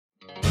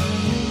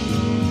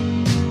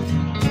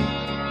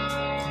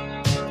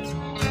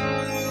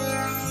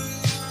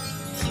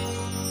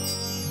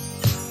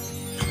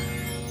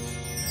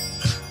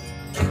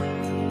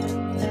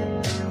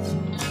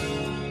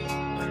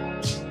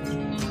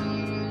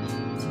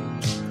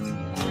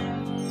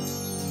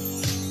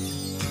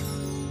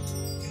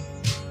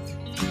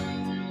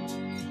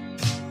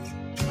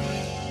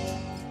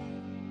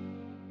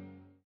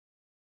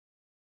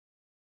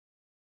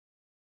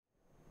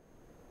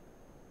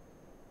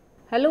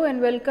Hello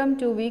and welcome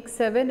to week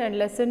 7 and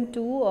lesson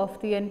 2 of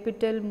the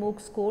NPTEL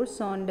MOOCs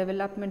course on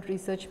development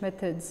research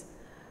methods.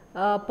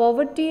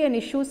 Poverty and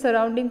issues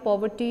surrounding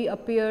poverty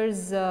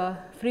appears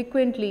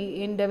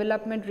frequently in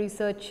development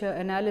research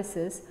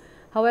analysis.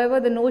 However,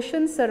 the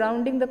notions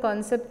surrounding the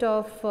concept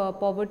of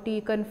poverty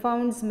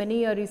confounds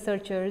many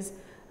researchers,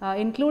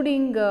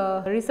 including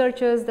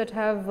researchers that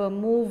have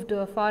moved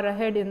far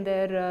ahead in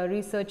their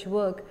research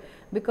work,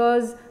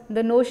 because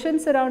the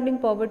notions surrounding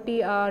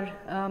poverty are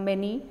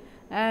many,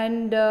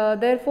 and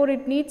therefore,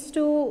 it needs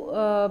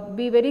to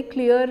be very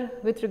clear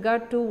with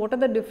regard to what are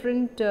the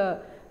different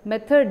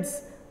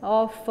methods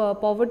of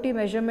poverty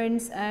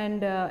measurements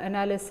and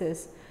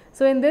analysis.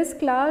 So, in this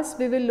class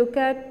we will look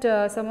at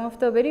some of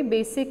the very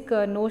basic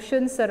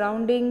notions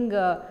surrounding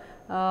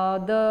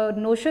the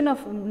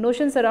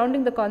notion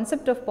surrounding the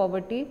concept of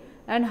poverty,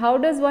 and how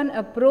does one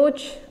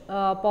approach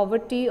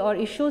poverty or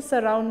issues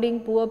surrounding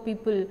poor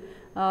people,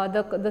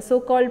 the so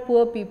called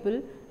poor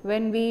people,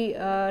 when we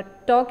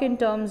talk in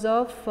terms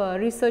of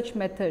research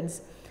methods.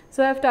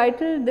 So, I have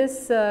titled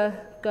this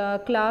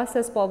class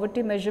as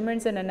poverty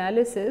measurements and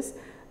analysis,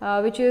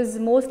 which is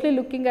mostly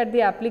looking at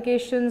the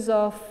applications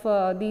of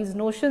these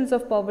notions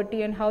of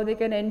poverty and how they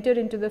can enter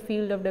into the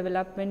field of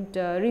development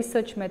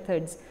research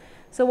methods.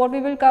 So, what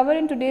we will cover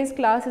in today's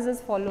class is as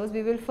follows.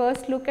 We will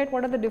first look at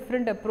what are the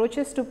different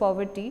approaches to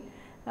poverty,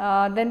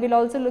 then we will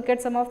also look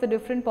at some of the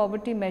different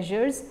poverty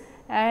measures,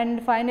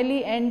 and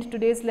finally end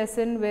today's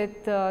lesson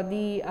with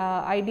the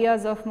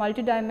ideas of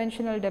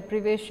multidimensional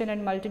deprivation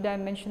and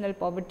multidimensional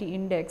poverty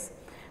index.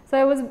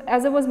 So,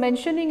 as I was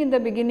mentioning in the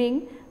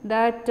beginning,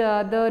 that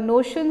the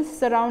notions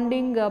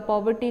surrounding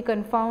poverty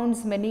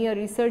confounds many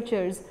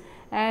researchers,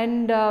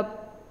 and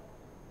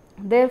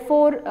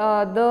therefore,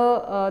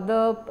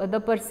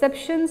 the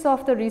perceptions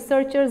of the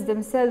researchers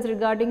themselves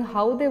regarding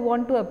how they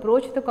want to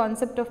approach the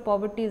concept of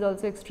poverty is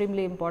also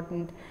extremely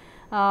important.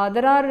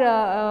 There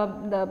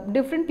are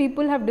different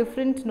people have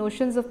different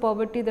notions of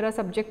poverty. There are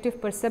subjective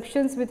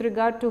perceptions with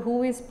regard to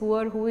who is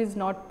poor, who is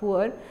not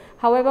poor.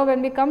 However,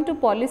 when we come to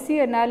policy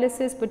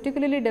analysis,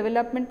 particularly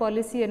development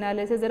policy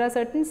analysis, there are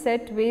certain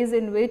set ways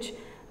in which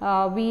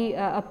we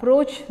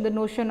approach the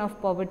notion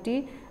of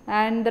poverty,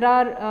 and there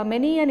are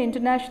many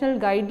international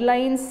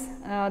guidelines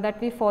that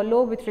we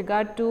follow with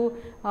regard to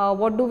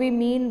what do we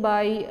mean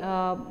by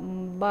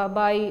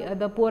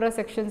the poorer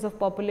sections of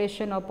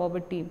population or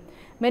poverty.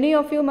 Many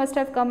of you must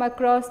have come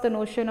across the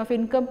notion of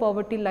income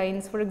poverty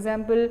lines. For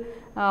example,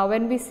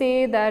 when we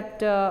say that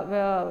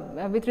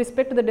with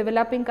respect to the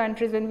developing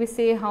countries, when we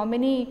say how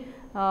many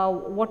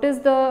what is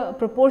the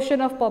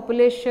proportion of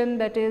population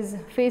that is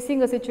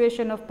facing a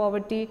situation of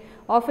poverty,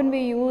 often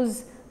we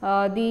use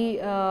a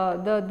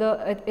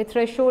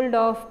threshold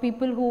of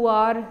people who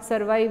are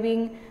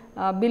surviving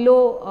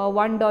below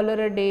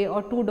 $1 a day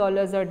or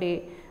 $2 a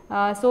day.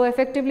 So,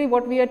 effectively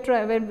what we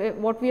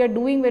are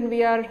doing when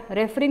we are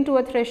referring to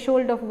a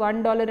threshold of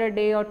 $1 a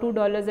day or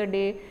 $2 a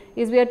day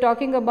is we are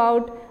talking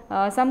about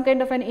some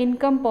kind of an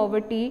income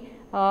poverty,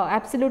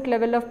 absolute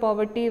level of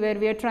poverty, where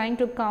we are trying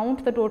to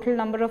count the total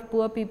number of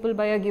poor people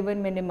by a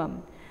given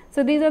minimum.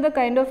 So, these are the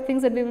kind of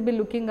things that we will be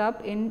looking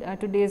up in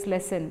today's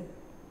lesson.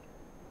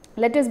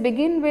 Let us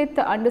begin with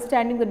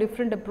understanding the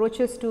different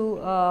approaches to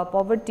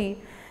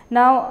poverty.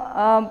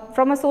 Now,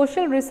 from a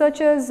social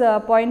researcher's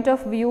point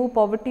of view,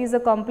 poverty is a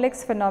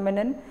complex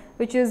phenomenon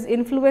which is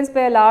influenced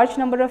by a large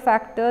number of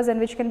factors and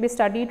which can be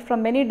studied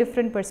from many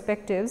different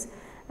perspectives.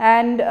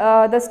 And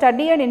the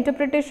study and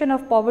interpretation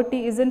of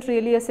poverty is not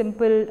really a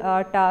simple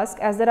task,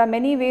 as there are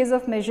many ways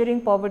of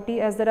measuring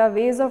poverty, as there are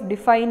ways of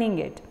defining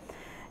it.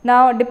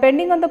 Now,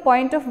 depending on the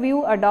point of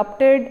view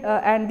adopted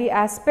and the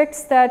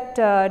aspects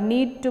that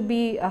need to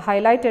be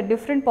highlighted,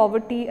 different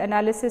poverty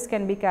analysis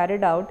can be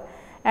carried out.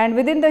 And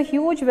within the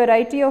huge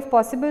variety of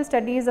possible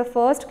studies, the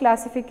first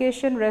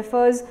classification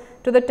refers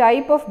to the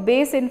type of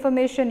base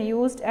information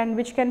used, and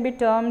which can be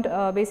termed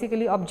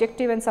basically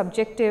objective and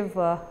subjective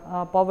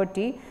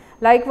poverty.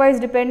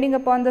 Likewise, depending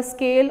upon the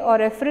scale or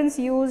reference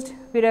used,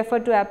 we refer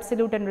to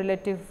absolute and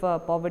relative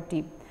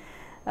poverty.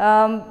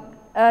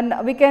 And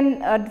we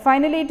can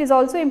finally, it is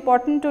also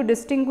important to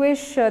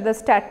distinguish the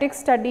static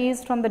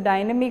studies from the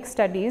dynamic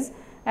studies.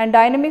 And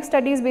dynamic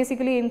studies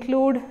basically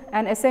include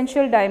an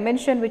essential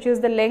dimension, which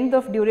is the length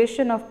of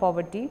duration of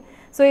poverty.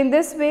 So, in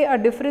this way a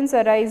difference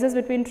arises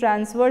between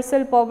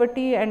transversal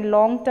poverty and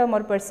long term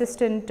or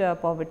persistent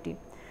poverty.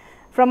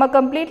 From a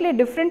completely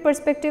different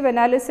perspective,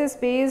 analysis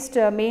based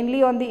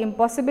mainly on the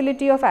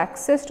impossibility of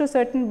access to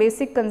certain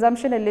basic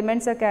consumption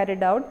elements are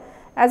carried out,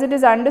 as it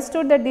is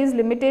understood that these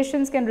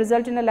limitations can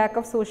result in a lack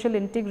of social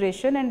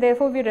integration, and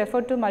therefore, we refer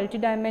to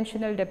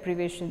multidimensional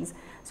deprivations.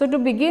 So, to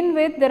begin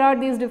with, there are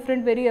these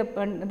different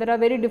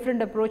very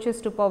different approaches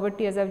to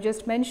poverty, as I have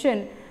just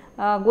mentioned.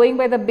 Going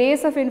by the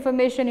base of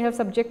information, you have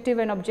subjective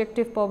and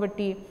objective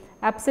poverty,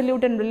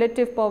 absolute and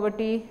relative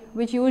poverty,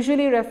 which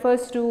usually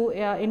refers to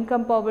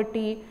income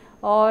poverty,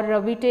 or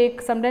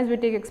sometimes we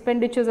take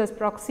expenditures as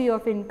proxy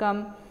of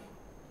income.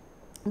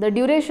 The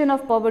duration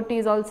of poverty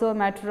is also a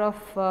matter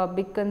of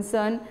big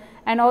concern,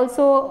 and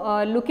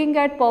also looking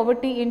at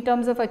poverty in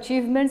terms of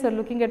achievements or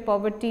looking at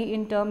poverty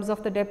in terms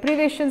of the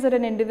deprivations that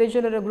an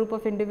individual or a group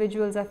of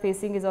individuals are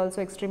facing is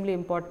also extremely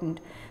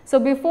important. So,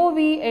 before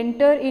we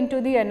enter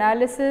into the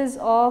analysis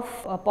of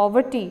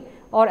poverty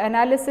or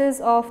analysis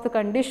of the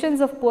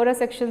conditions of poorer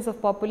sections of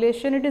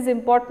population, it is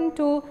important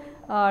to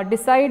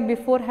decide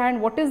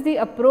beforehand what is the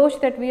approach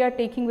that we are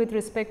taking with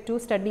respect to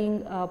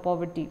studying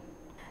poverty.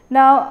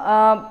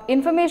 Now,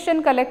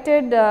 information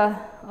collected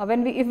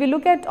if we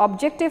look at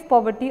objective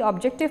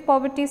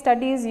poverty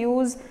studies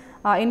use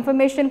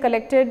information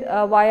collected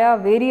via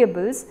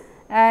variables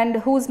and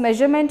whose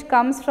measurement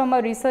comes from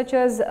a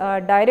researcher's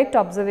direct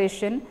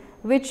observation,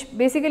 which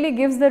basically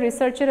gives the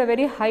researcher a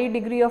very high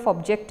degree of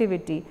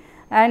objectivity.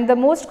 And the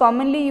most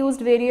commonly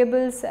used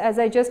variables, as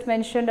I just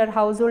mentioned, are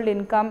household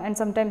income and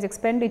sometimes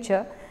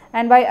expenditure.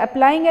 And by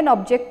applying an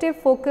objective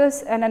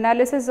focus, an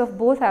analysis of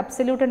both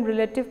absolute and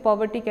relative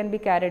poverty can be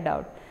carried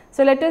out.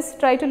 So, let us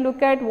try to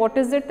look at what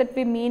is it that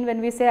we mean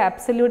when we say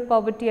absolute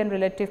poverty and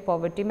relative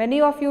poverty.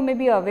 Many of you may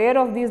be aware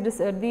of these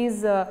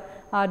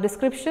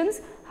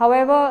descriptions.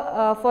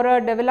 However, for a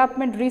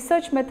development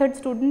research method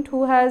student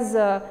who has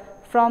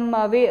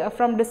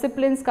from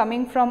disciplines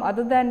coming from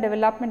other than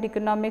development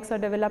economics or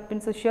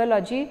development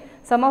sociology,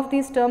 some of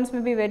these terms may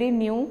be very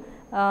new.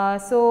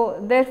 So,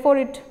 therefore,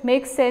 it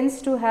makes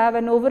sense to have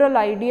an overall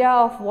idea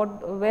of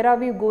where are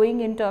we going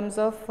in terms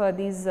of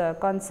these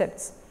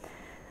concepts.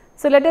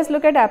 So, let us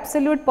look at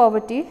absolute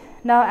poverty.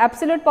 Now,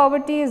 absolute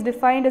poverty is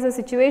defined as a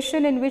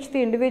situation in which the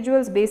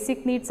individual's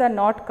basic needs are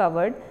not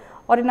covered,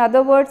 or in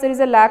other words, there is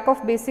a lack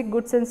of basic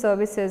goods and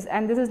services,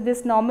 and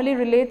this normally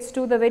relates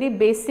to the very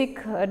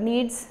basic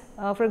needs,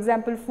 for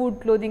example, food,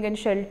 clothing and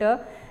shelter,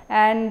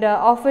 and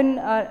often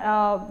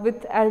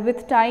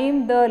with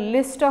time the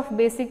list of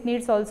basic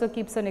needs also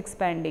keeps on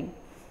expanding.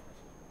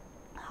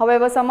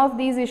 However, some of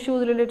these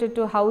issues related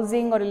to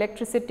housing or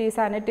electricity,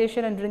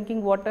 sanitation and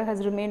drinking water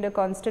has remained a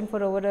constant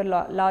for over a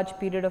large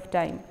period of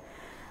time.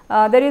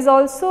 There is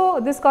also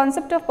this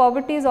concept of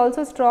poverty is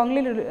also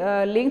strongly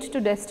linked to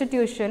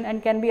destitution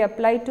and can be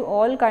applied to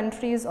all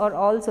countries or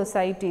all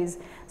societies.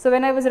 So,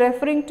 when I was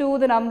referring to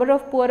the number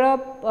of poorer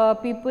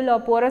people or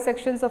poorer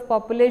sections of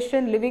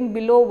population living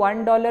below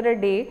 $1 a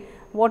day,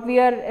 what we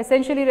are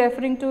essentially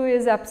referring to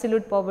is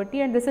absolute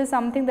poverty, and this is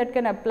something that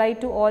can apply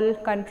to all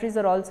countries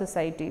or all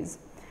societies.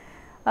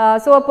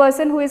 So, a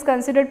person who is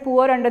considered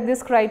poor under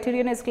this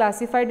criterion is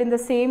classified in the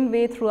same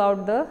way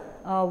throughout the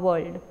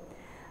world.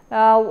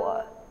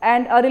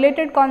 And a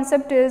related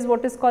concept is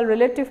what is called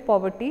relative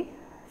poverty.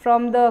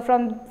 From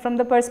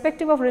the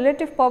perspective of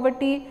relative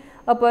poverty,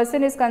 a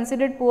person is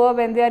considered poor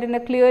when they are in a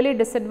clearly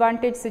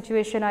disadvantaged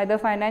situation either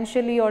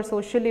financially or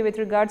socially with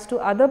regards to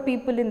other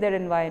people in their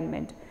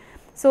environment.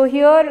 So,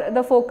 here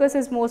the focus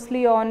is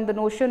mostly on the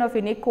notion of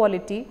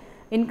inequality.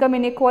 Income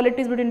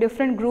inequalities between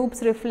different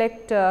groups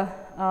reflect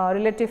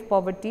relative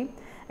poverty,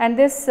 and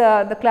this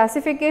the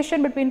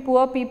classification between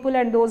poor people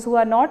and those who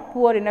are not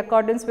poor in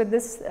accordance with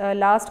this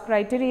last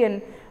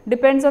criterion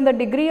depends on the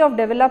degree of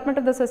development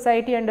of the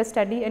society under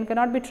study and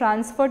cannot be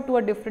transferred to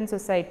a different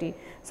society.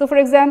 So, for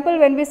example,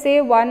 when we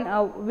say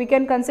we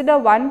can consider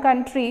one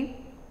country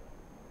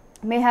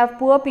may have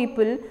poor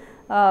people,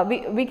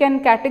 we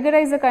can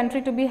categorize the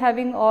country to be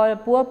having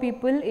poor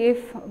people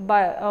if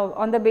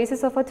on the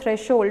basis of a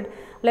threshold.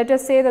 Let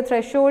us say the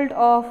threshold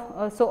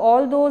of so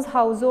all those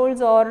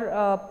households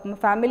or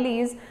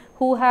families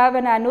who have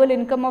an annual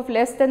income of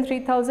less than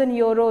 3,000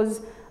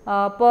 euros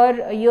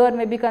per year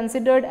may be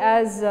considered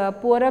as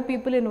poorer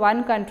people in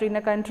one country, in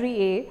a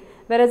country A,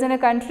 whereas in a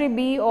country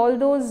B, all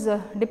those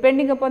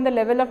depending upon the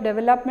level of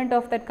development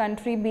of that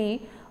country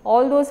B,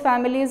 all those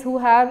families who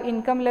have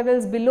income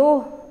levels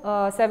below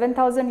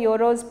 7,000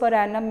 euros per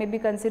annum may be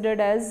considered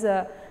as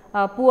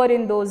poor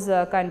in those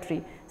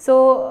country.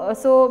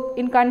 So,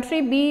 in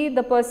country B,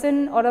 the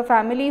person or a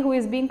family who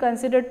is being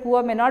considered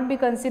poor may not be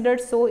considered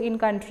so in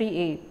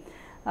country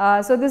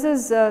A. So, this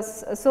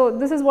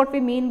is what we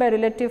mean by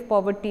relative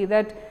poverty,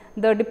 that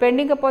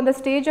depending upon the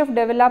stage of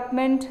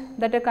development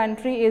that a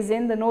country is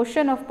in, the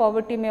notion of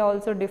poverty may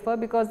also differ,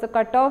 because the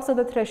cutoffs or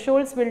the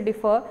thresholds will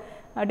differ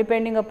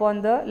depending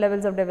upon the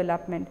levels of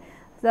development.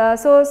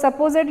 So,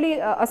 supposedly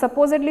a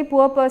supposedly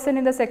poor person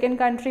in the second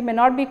country may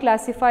not be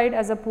classified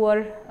as a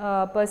poor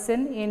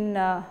person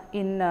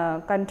in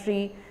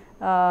country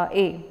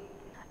A.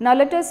 Now,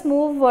 let us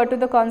move to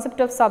the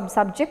concept of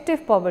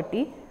subjective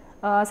poverty.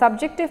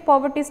 Subjective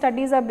poverty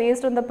studies are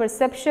based on the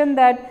perception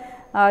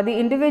that the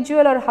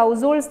individual or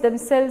households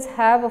themselves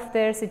have of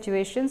their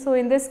situation. So,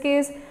 in this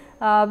case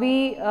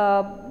we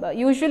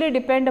usually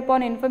depend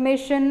upon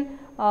information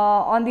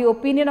on the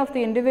opinion of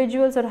the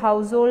individuals or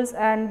households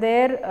and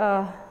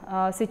their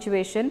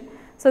situation.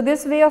 So,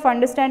 this way of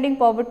understanding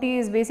poverty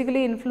is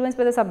basically influenced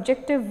by the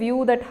subjective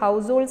view that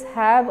households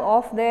have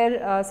of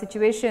their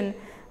situation,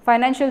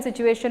 financial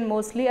situation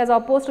mostly, as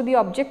opposed to the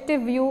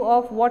objective view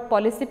of what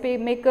policy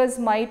makers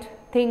might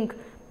think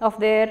of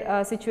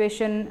their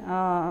situation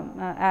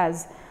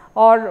as,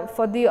 or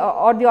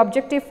the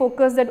objective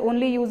focus that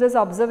only uses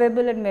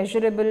observable and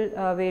measurable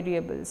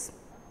variables.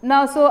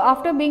 Now, so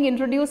after being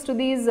introduced to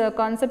these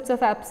concepts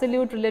of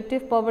absolute,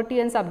 relative poverty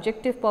and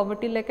subjective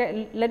poverty,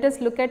 let us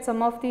look at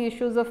some of the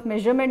issues of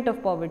measurement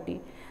of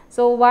poverty.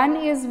 So, one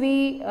is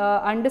we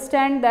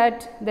understand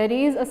that there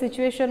is a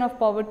situation of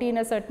poverty in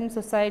a certain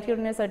society or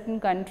in a certain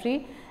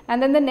country,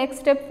 and then the next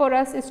step for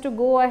us is to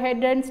go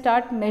ahead and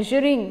start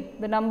measuring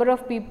the number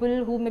of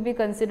people who may be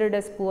considered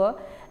as poor.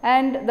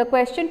 And the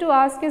question to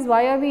ask is,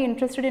 why are we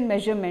interested in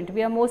measurement?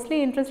 We are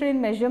mostly interested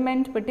in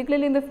measurement,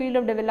 particularly in the field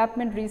of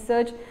development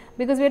research,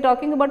 because we are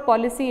talking about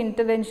policy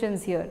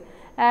interventions here,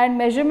 and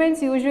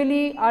measurements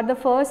usually are the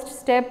first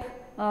step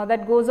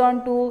that goes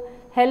on to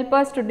help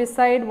us to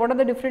decide what are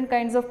the different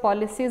kinds of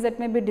policies that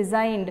may be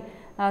designed,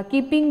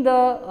 keeping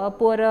the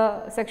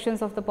poorer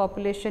sections of the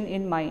population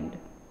in mind.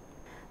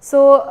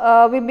 So,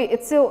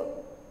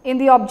 in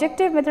the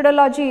objective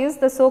methodologies,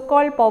 the so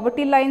called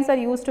poverty lines are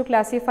used to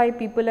classify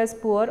people as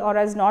poor or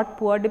as not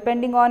poor,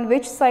 depending on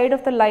which side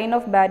of the line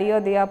of barrier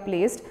they are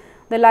placed.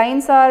 The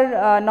lines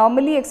are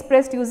normally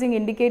expressed using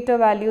indicator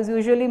values,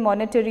 usually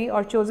monetary,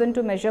 or chosen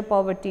to measure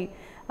poverty.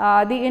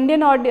 The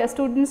Indian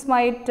students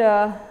might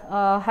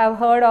have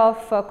heard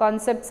of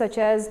concepts such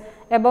as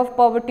above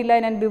poverty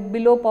line and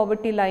below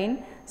poverty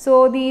line.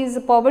 So, these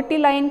poverty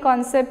line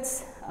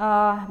concepts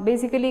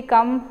basically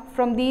come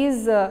from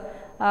these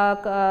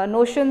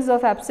notions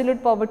of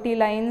absolute poverty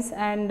lines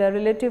and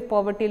relative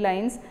poverty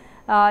lines.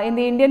 In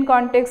the Indian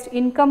context,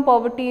 income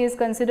poverty is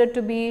considered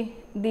to be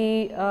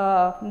the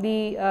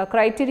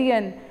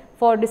criterion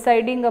for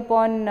deciding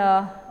upon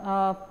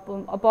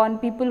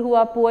people who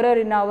are poorer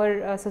in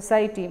our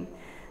society.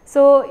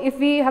 So, if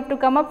we have to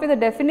come up with a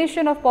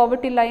definition of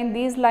poverty line,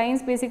 these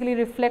lines basically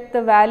reflect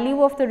the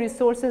value of the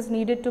resources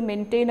needed to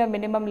maintain a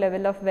minimum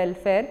level of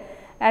welfare,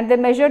 and they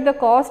measure the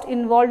cost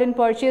involved in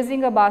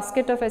purchasing a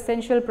basket of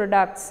essential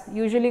products,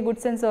 usually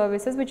goods and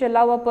services, which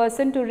allow a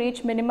person to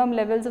reach minimum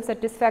levels of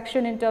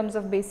satisfaction in terms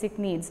of basic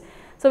needs.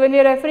 So, when we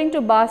are referring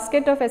to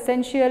basket of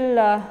essential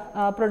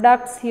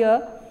products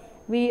here,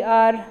 we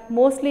are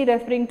mostly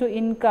referring to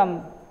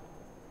income.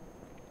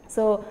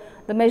 So,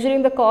 the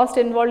measuring the cost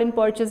involved in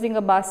purchasing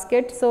a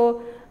basket.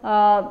 So,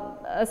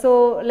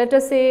 let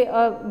us say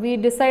we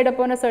decide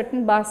upon a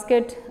certain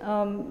basket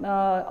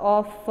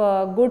of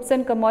goods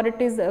and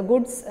commodities,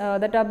 goods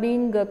that are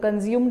being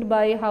consumed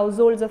by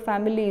households or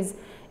families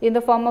in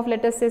the form of,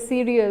 let us say,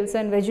 cereals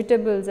and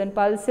vegetables and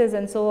pulses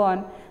and so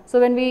on. So,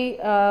 when we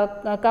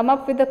come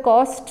up with the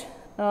cost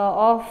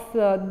of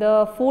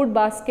the food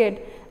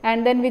basket,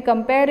 and then we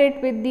compare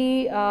it with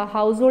the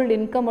household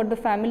income or the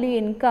family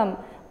income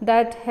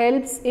that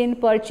helps in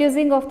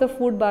purchasing of the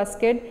food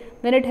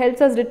basket, then it helps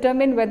us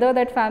determine whether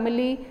that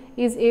family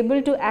is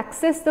able to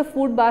access the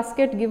food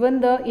basket given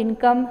the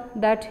income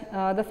that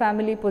the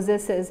family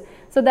possesses.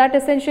 So, that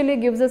essentially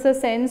gives us a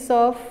sense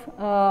of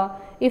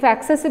if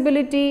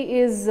accessibility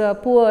is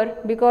poor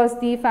because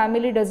the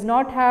family does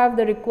not have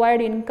the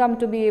required income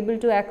to be able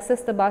to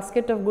access the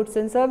basket of goods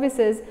and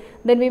services,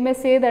 then we may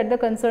say that the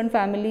concerned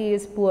family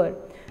is poor.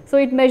 So,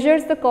 it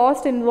measures the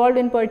cost involved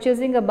in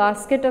purchasing a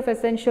basket of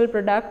essential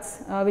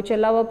products which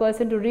allow a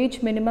person to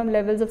reach minimum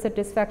levels of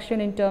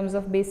satisfaction in terms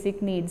of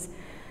basic needs.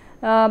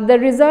 The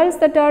results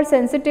that are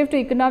sensitive to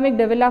economic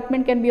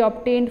development can be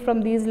obtained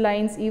from these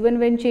lines even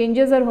when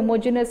changes are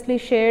homogeneously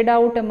shared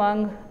out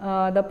among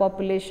the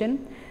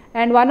population.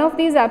 And one of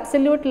these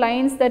absolute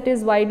lines that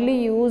is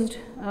widely used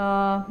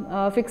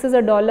fixes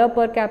 $1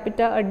 per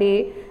capita a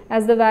day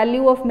as the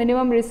value of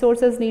minimum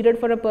resources needed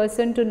for a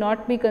person to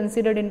not be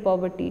considered in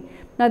poverty.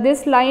 Now,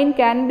 this line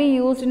can be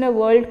used in a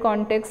world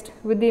context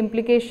with the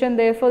implication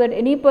therefore that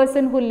any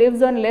person who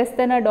lives on less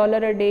than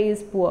 $1 a day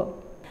is poor.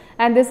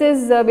 And this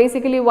is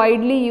basically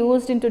widely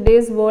used in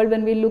today's world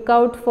when we look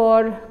out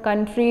for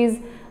countries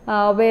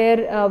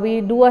where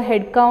we do a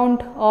head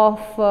count of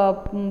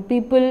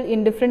people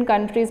in different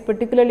countries,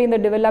 particularly in the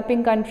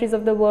developing countries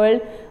of the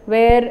world,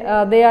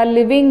 where they are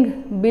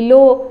living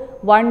below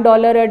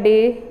 $1 a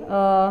day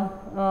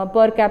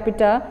per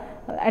capita,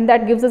 and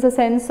that gives us a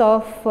sense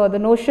of the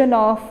notion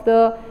of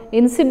the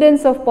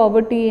incidence of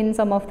poverty in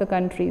some of the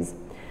countries.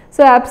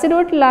 So,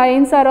 absolute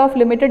lines are of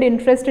limited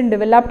interest in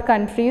developed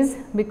countries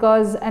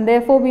because, and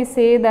therefore, we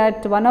say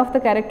that one of the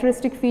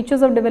characteristic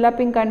features of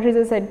developing countries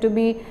is said to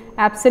be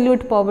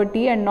absolute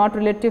poverty and not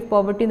relative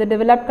poverty. In the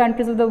developed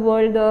countries of the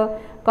world, the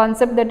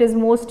concept that is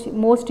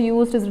most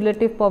used is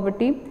relative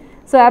poverty.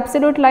 So,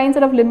 absolute lines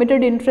are of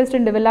limited interest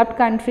in developed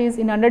countries.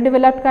 In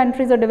underdeveloped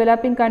countries or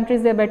developing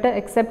countries, they are better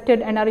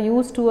accepted and are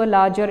used to a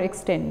larger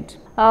extent.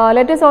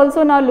 Let us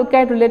also now look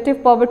at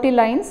relative poverty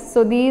lines.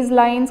 So, these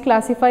lines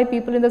classify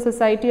people in the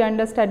society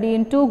under study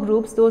in two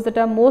groups, those that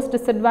are most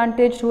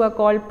disadvantaged who are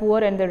called poor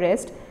and the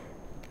rest.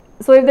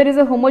 So, if there is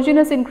a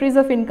homogeneous increase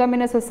of income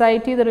in a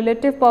society, the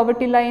relative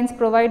poverty lines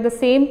provide the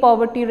same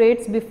poverty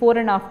rates before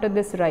and after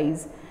this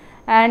rise.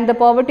 And the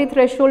poverty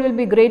threshold will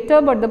be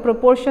greater, but the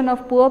proportion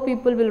of poor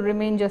people will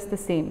remain just the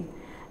same.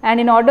 And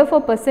in order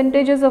for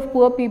percentages of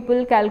poor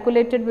people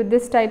calculated with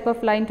this type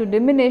of line to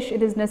diminish,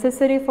 it is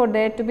necessary for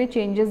there to be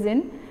changes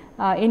in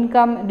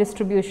income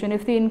distribution.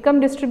 If the income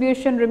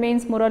distribution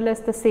remains more or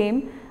less the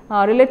same,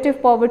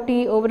 relative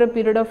poverty over a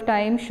period of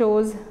time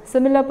shows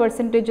similar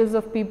percentages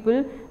of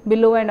people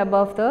below and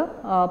above the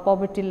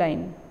poverty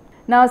line.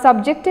 Now,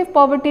 subjective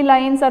poverty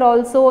lines are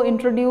also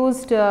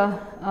introduced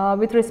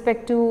with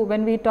respect to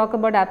when we talk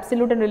about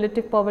absolute and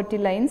relative poverty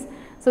lines.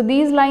 So,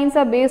 these lines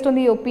are based on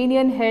the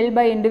opinion held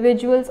by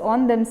individuals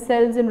on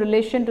themselves in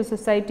relation to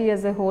society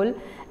as a whole,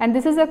 and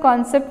this is a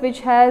concept which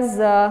has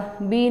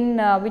been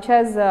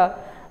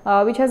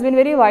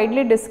very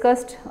widely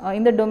discussed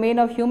in the domain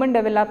of human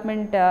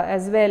development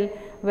as well,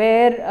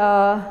 where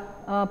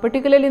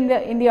particularly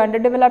in the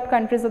underdeveloped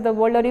countries of the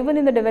world or even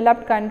in the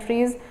developed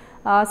countries,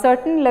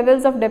 certain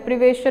levels of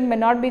deprivation may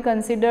not be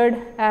considered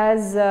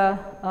as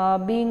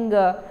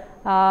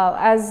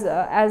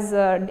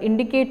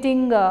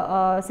indicating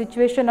a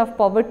situation of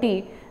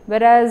poverty,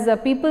 whereas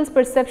people's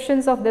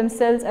perceptions of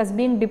themselves as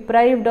being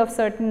deprived of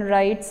certain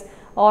rights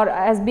or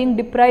as being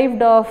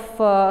deprived of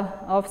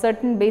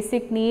certain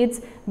basic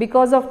needs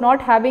because of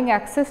not having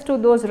access to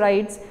those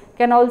rights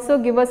can also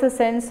give us a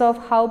sense of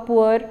how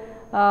poor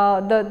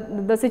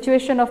the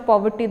situation of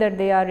poverty that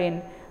they are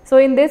in. So,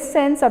 in this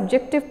sense,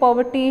 subjective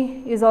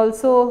poverty is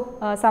also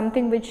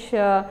something which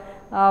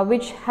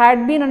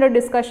had been under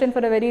discussion for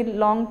a very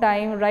long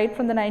time, right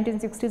from the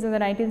 1960s and the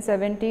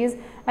 1970s,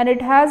 and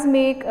it has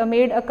made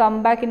a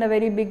comeback in a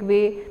very big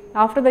way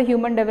after the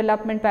human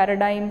development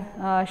paradigm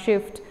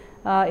shift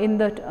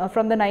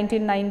from the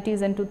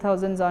 1990s and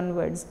 2000s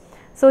onwards.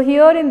 So,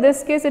 here in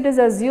this case it is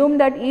assumed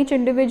that each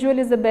individual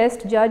is the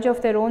best judge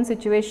of their own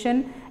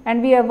situation,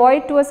 and we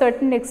avoid to a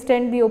certain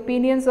extent the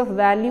opinions of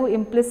value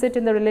implicit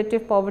in the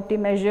relative poverty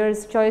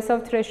measures, choice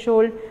of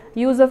threshold,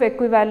 use of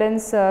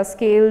equivalence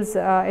scales,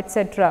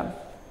 etc.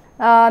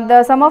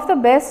 Some of the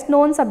best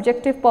known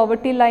subjective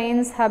poverty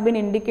lines have been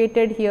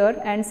indicated here,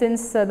 and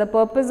since the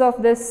purpose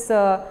of this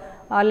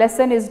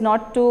lesson is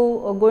not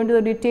to go into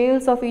the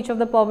details of each of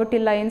the poverty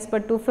lines,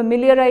 but to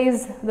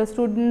familiarize the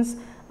students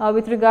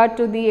with regard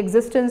to the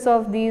existence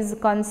of these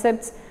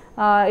concepts,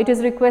 it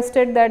is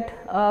requested that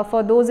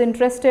for those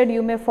interested,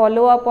 you may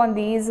follow up on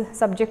these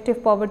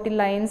subjective poverty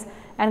lines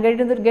and get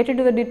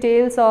into the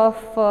details of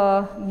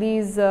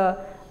these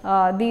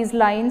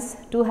lines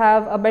to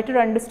have a better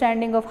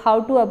understanding of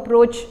how to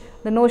approach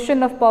the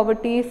notion of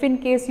poverty if in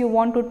case you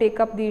want to take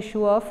up the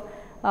issue of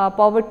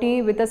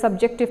poverty with a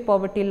subjective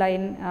poverty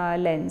line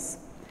lens.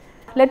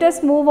 Let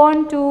us move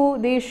on to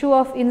the issue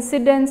of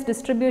incidence,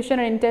 distribution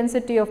and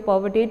intensity of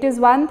poverty. It is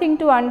one thing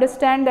to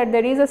understand that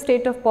there is a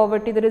state of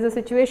poverty, there is a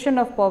situation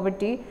of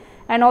poverty,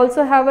 and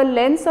also have a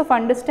lens of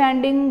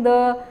understanding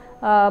the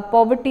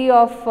poverty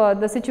of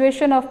the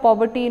situation of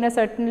poverty in a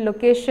certain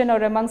location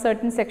or among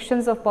certain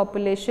sections of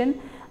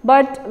population.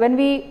 But when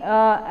we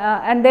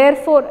and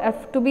therefore,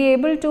 to be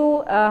able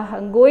to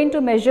go into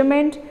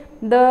measurement,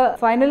 the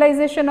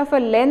finalization of a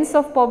lens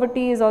of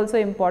poverty is also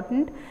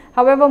important.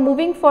 However,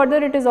 moving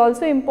further, it is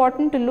also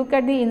important to look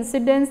at the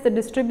incidence, the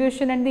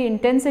distribution and the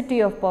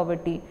intensity of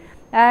poverty.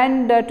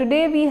 And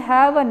today we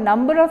have a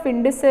number of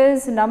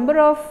indices, number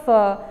of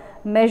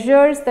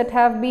measures that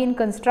have been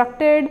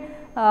constructed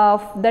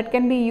that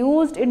can be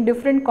used in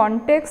different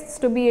contexts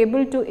to be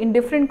able to, in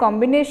different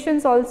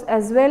combinations also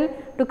as well,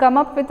 to come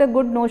up with a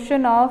good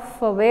notion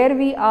of where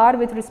we are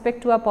with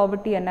respect to our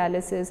poverty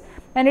analysis.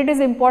 And it is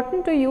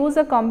important to use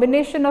a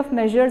combination of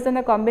measures and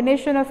a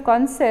combination of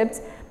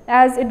concepts,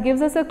 as it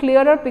gives us a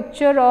clearer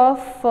picture of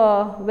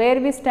where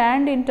we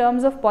stand in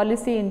terms of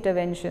policy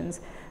interventions.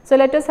 So,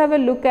 let us have a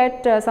look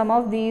at some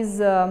of these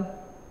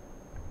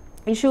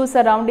issues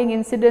surrounding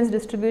incidence,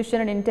 distribution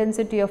and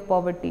intensity of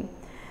poverty.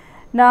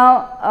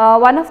 Now,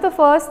 one of the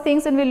first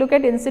things when we look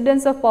at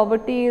incidence of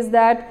poverty is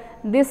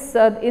that this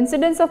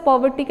incidence of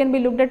poverty can be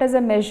looked at as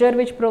a measure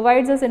which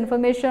provides us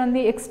information on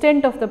the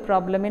extent of the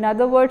problem. In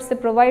other words, they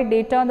provide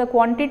data on the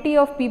quantity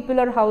of people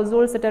or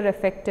households that are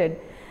affected.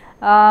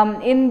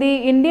 In the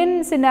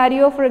Indian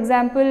scenario, for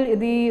example,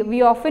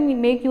 we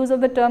often make use of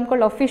the term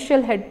called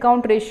official head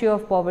count ratio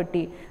of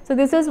poverty. So,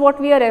 this is what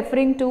we are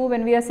referring to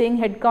when we are saying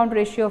head count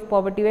ratio of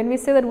poverty. When we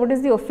say that what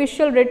is the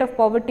official rate of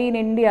poverty in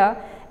India,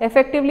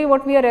 effectively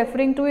what we are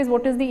referring to is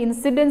what is the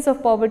incidence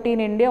of poverty in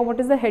India, what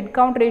is the head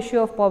count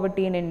ratio of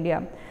poverty in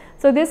India.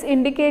 So, this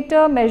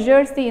indicator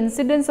measures the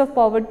incidence of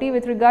poverty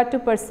with regard to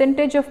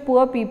percentage of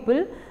poor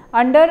people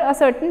under a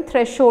certain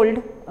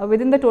threshold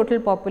within the total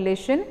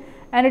population,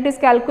 and it is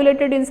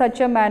calculated in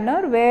such a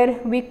manner where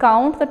we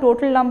count the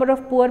total number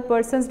of poor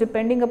persons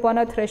depending upon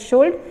a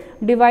threshold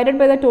divided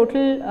by the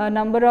total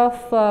number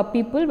of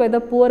people, whether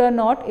poor or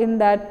not, in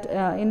that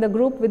in the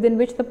group within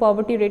which the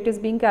poverty rate is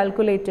being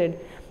calculated.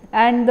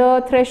 And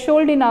the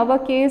threshold in our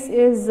case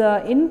is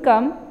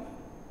income.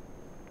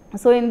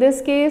 So, in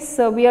this case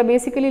we are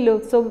basically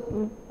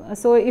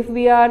so if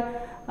we are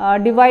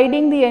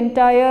dividing the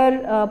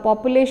entire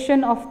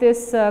population of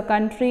this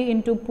country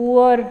into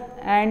poor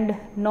and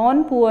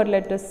non-poor,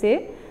 let us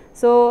say.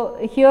 So,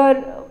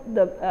 here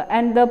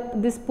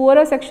this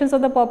poorer sections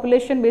of the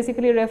population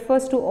basically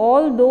refers to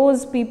all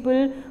those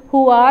people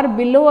who are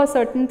below a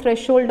certain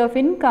threshold of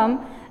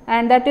income,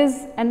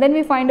 and then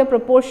we find a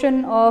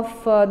proportion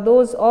of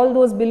all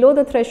those below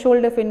the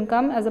threshold of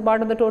income as a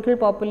part of the total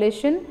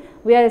population.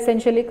 We are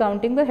essentially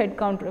counting the head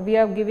count, we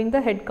are giving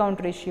the head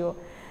count ratio,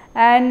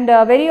 and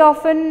very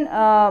often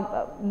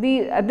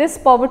this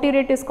poverty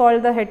rate is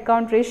called the head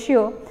count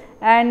ratio.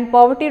 And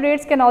poverty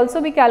rates can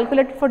also be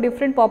calculated for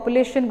different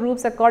population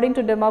groups according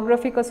to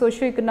demographic or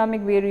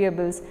socio-economic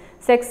variables,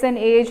 sex and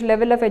age,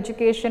 level of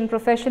education,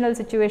 professional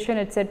situation,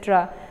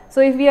 etc. So,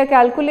 if we are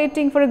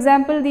calculating, for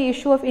example, the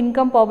issue of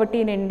income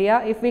poverty in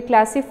India, if we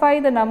classify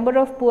the number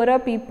of poorer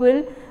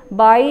people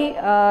by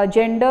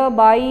gender,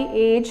 by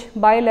age,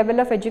 by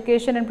level of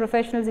education and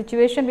professional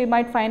situation, we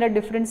might find a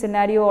different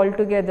scenario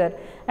altogether.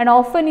 And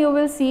often you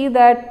will see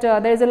that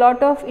there is a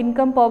lot of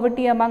income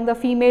poverty among the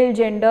female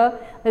gender,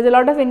 there is a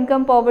lot of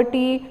income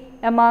poverty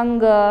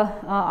among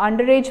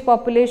underage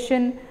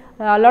population,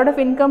 a lot of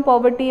income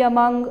poverty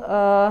among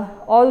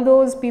all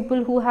those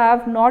people who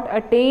have not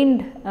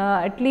attained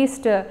at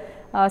least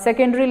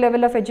secondary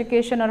level of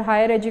education or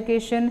higher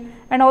education,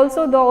 and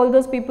also all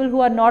those people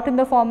who are not in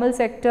the formal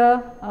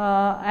sector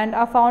and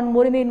are found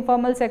more in the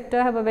informal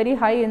sector have a very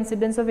high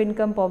incidence of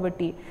income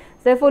poverty.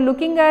 Therefore,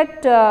 looking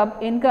at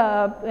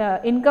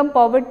income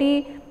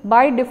poverty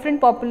by different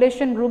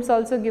population groups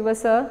also give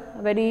us a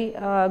very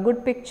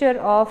good picture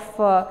of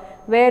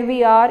where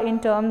we are in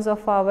terms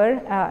of our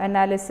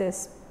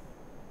analysis.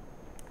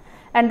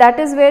 And that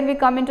is where we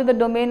come into the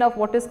domain of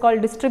what is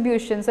called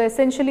distribution. So,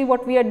 essentially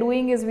what we are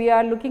doing is we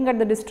are looking at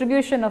the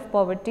distribution of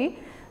poverty.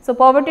 So,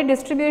 poverty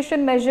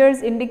distribution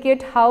measures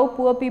indicate how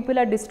poor people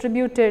are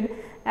distributed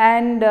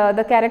and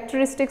the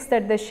characteristics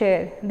that they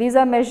share. These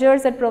are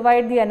measures that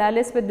provide the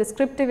analyst with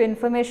descriptive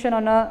information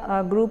on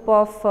a group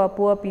of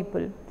poor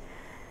people.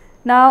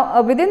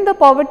 Now, within the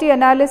poverty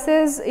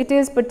analysis, it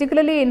is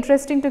particularly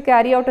interesting to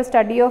carry out a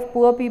study of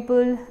poor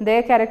people,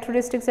 their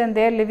characteristics and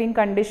their living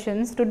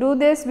conditions. To do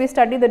this, we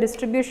study the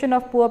distribution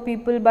of poor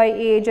people by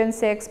age and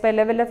sex, by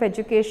level of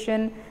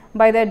education,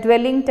 by their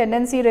dwelling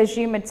tenancy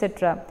regime,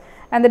 etc.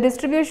 And the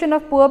distribution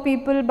of poor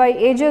people by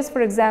ages, for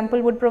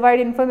example, would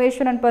provide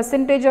information on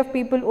percentage of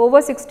people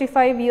over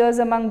 65 years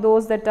among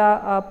those that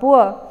are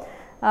poor,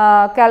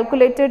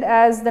 calculated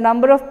as the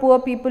number of poor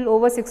people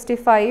over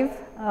 65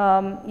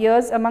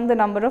 years among the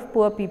number of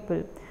poor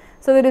people.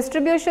 So, the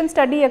distribution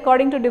study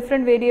according to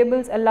different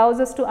variables allows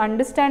us to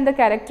understand the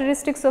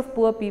characteristics of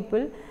poor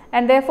people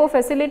and therefore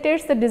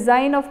facilitates the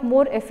design of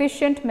more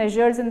efficient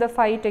measures in the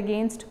fight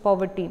against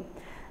poverty.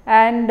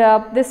 And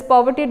this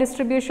poverty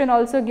distribution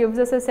also gives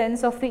us a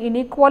sense of the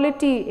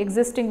inequality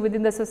existing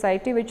within the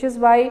society, which is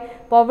why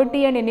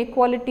poverty and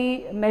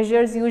inequality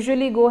measures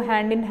usually go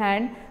hand in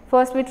hand.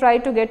 First we try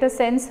to get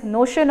a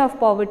notion of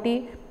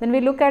poverty, then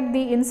we look at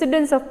the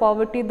incidence of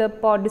poverty, the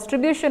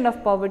distribution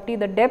of poverty,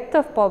 the depth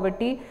of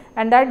poverty,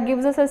 and that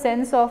gives us a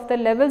sense of the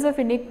levels of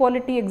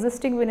inequality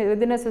existing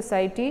within a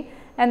society,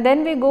 and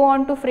then we go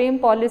on to frame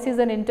policies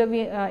and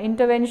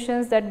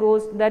interventions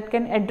that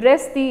can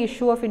address the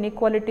issue of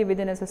inequality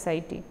within a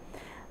society,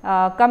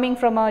 coming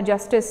from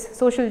a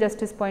social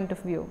justice point of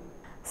view.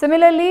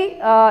 Similarly,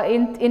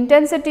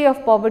 intensity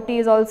of poverty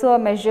is also a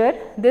measure.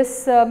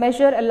 This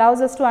measure allows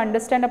us to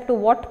understand up to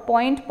what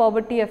point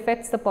poverty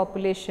affects the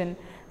population.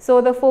 So,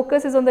 the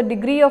focus is on the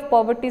degree of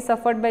poverty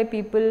suffered by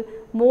people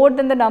more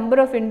than the number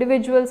of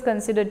individuals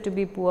considered to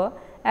be poor,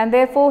 and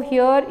therefore,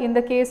 here in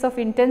the case of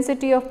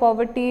intensity of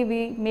poverty,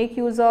 we make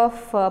use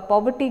of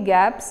poverty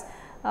gaps.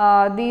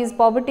 These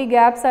poverty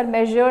gaps are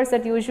measures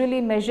that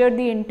usually measure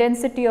the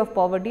intensity of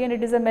poverty, and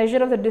it is a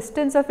measure of the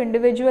distance of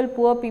individual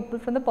poor people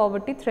from the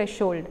poverty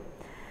threshold.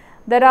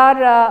 There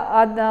are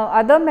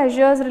other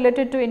measures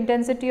related to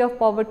intensity of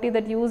poverty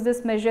that use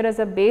this measure as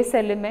a base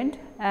element,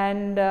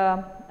 and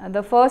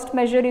the first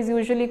measure is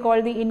usually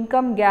called the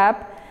income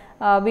gap.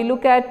 We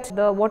look at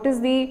what is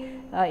the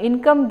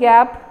income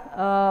gap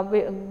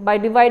by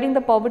dividing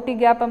the poverty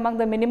gap among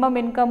the minimum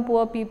income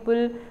poor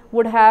people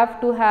would have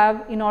to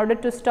have in order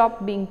to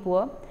stop being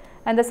poor.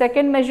 And the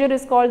second measure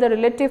is called the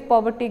relative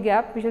poverty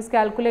gap, which is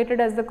calculated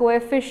as the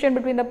coefficient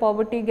between the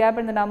poverty gap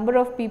and the number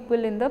of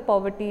people in the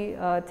poverty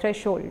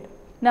threshold.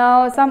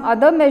 Now, some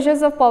other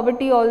measures of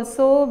poverty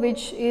also,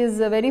 which is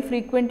very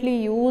frequently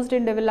used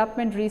in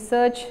development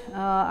research.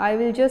 I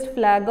will just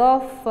flag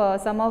off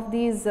some of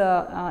these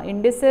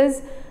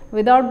indices.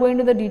 Without going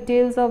to the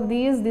details of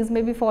these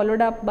may be followed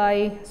up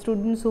by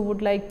students who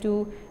would like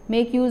to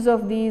make use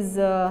of these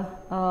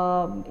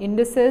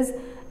indices,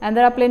 and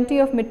there are plenty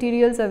of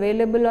materials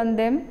available on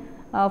them.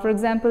 For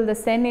example, the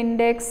SEN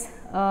index,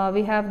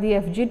 we have the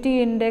FGT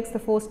index, the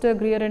Foster,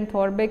 Greer and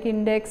Thorbecke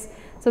index.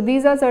 So,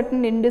 these are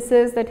certain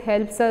indices that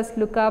helps us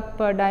look up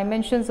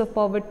dimensions of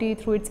poverty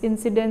through its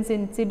incidence,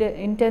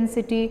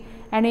 intensity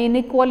and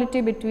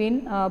inequality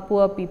between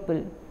poor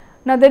people.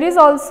 Now, there is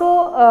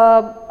also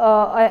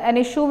an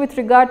issue with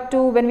regard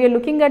to when we are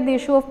looking at the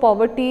issue of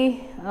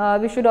poverty,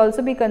 we should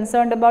also be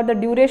concerned about the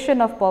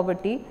duration of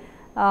poverty,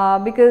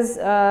 because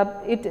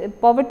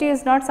poverty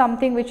is not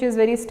something which is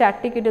very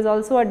static, it is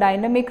also a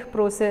dynamic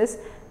process.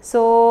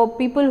 So,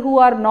 people who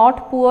are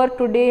not poor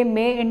today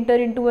may enter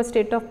into a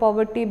state of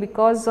poverty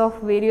because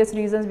of various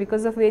reasons,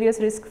 because of various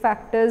risk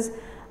factors.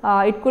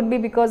 It could be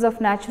because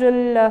of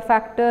natural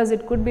factors,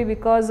 it could be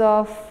because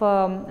of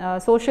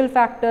social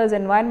factors,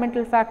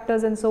 environmental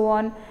factors and so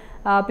on.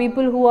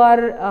 People who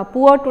are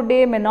poor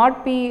today may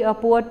not be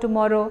poor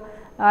tomorrow,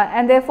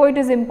 and therefore, it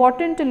is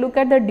important to look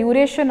at the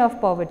duration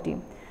of poverty.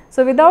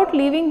 So, without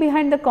leaving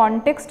behind the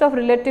context of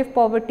relative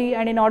poverty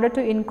and in order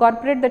to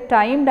incorporate the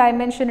time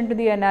dimension into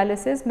the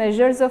analysis,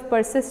 measures of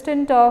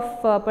persistence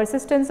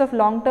of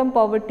long term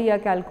poverty are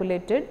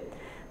calculated.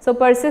 So,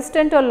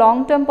 persistent or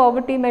long term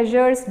poverty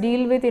measures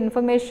deal with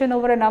information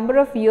over a number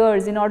of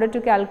years in order to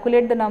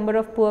calculate the number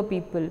of poor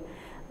people.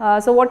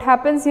 So, what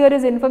happens here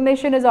is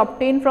information is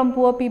obtained from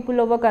poor people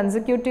over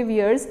consecutive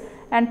years,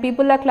 and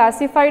people are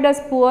classified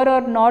as poor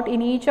or not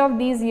in each of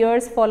these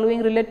years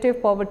following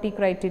relative poverty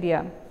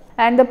criteria.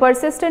 And the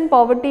persistent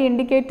poverty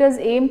indicators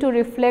aim to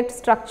reflect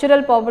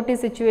structural poverty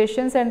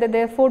situations, and they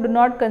therefore do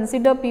not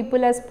consider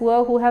people as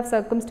poor who have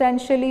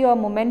circumstantially or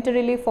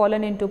momentarily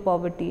fallen into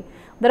poverty.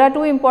 There are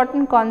two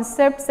important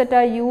concepts that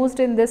are used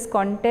in this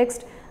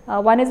context.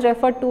 One is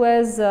referred to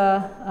as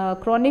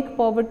chronic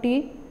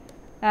poverty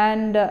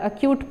and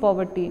acute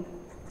poverty.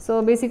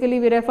 So, basically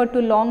we refer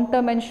to long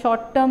term and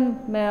short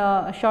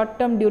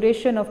term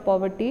duration of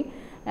poverty,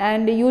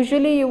 and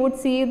usually you would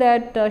see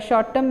that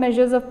short term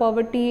measures of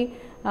poverty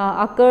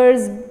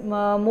occurs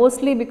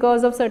mostly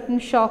because of certain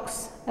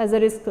shocks as a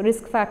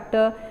risk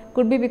factor,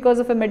 could be because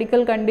of a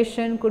medical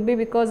condition, could be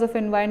because of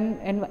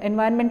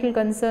environmental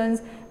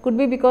concerns, could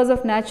be because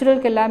of natural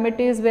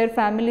calamities where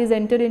families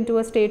enter into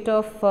a state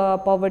of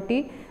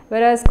poverty.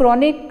 Whereas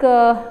chronic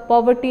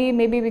poverty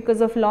may be because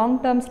of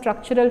long term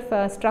structural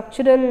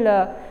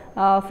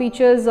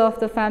features of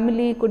the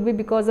family, could be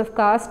because of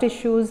caste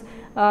issues,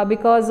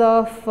 because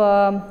of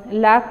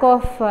lack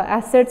of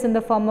assets in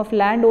the form of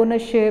land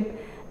ownership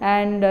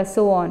and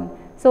so on.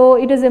 So,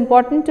 it is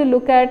important to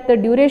look at the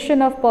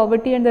duration of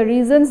poverty and the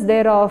reasons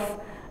thereof,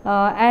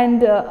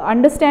 and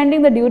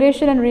understanding the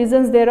duration and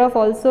reasons thereof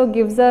also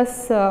gives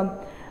us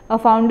a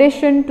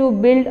foundation to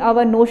build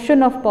our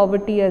notion of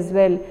poverty as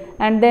well,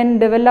 and then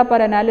develop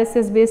our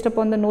analysis based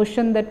upon the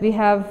notion that we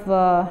have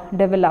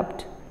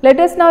developed. Let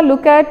us now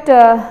look at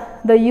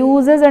the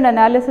uses and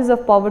analysis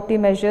of poverty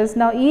measures.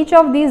 Now, each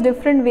of these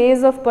different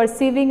ways of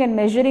perceiving and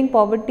measuring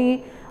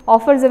poverty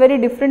offers a very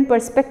different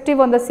perspective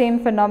on the same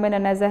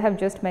phenomenon, as I have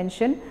just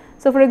mentioned.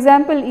 So, for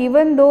example,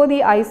 even though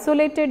the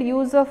isolated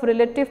use of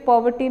relative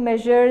poverty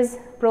measures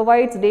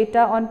provides data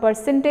on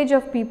percentage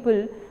of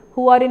people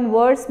who are in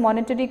worse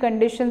monetary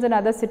conditions than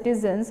other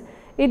citizens,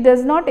 it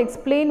does not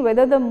explain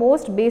whether the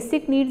most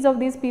basic needs of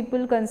these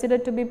people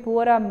considered to be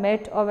poor are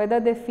met or whether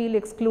they feel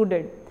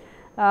excluded.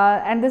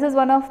 And this is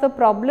one of the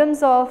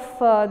problems of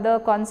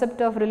the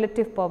concept of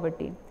relative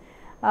poverty.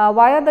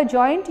 Via the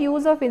joint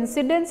use of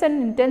incidence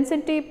and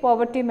intensity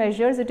poverty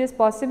measures, it is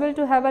possible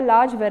to have a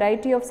large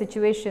variety of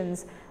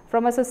situations,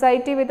 from a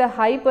society with a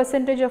high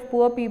percentage of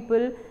poor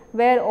people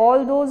where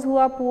all those who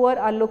are poor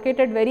are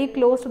located very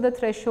close to the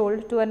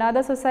threshold, to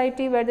another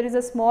society where there is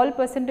a small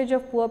percentage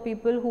of poor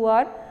people who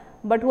are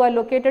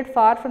located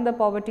far from the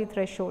poverty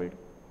threshold.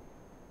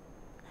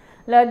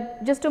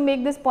 Just to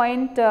make this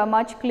point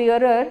much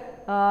clearer,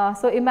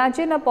 so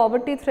imagine a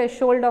poverty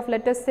threshold of,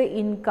 let us say,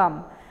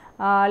 income.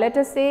 Let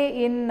us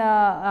say in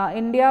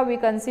India we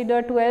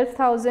consider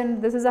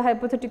 12,000, this is a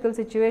hypothetical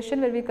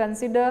situation where we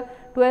consider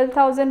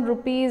 12,000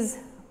 rupees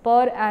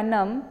per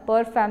annum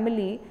per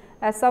family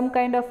as some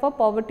kind of a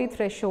poverty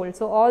threshold.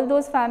 So, all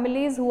those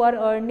families who are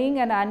earning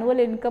an annual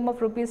income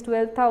of rupees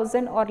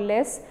 12,000 or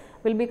less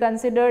will be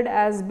considered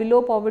as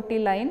below poverty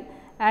line,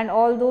 and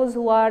all those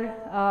who are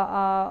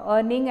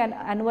earning an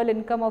annual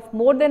income of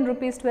more than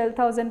rupees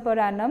 12,000 per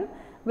annum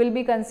will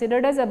be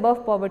considered as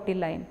above poverty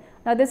line.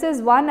 Now, this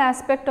is one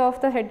aspect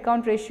of the head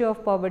count ratio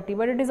of poverty,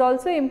 but it is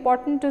also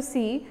important to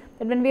see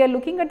that when we are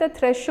looking at the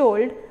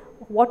threshold,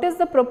 what is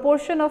the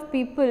proportion of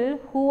people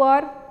who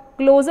are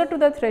closer to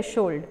the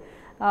threshold,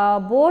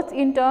 both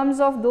in terms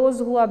of those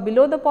who are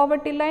below the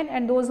poverty line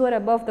and those who are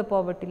above the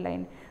poverty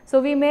line. So,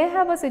 we may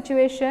have a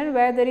situation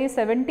where there is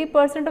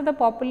 70% of the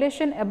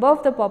population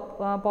above the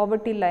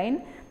poverty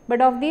line, but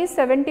of these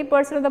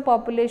 70% of the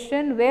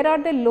population, where are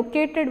they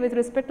located with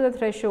respect to the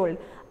threshold?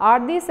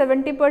 Are these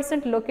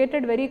 70%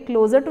 located very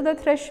closer to the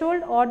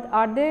threshold, or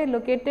are they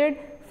located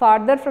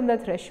farther from the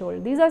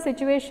threshold? These are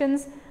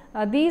situations,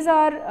 these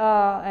are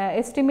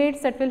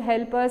estimates that will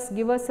help us,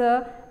 give us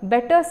a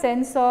better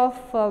sense of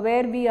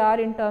where we are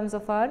in terms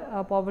of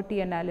our poverty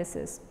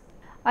analysis.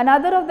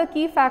 Another of the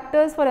key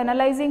factors for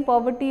analyzing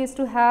poverty is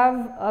to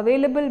have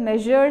available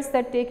measures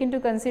that take into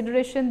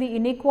consideration the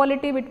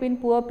inequality between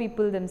poor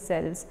people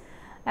themselves.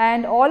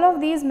 And all of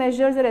these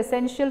measures are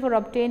essential for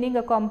obtaining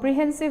a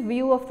comprehensive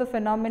view of the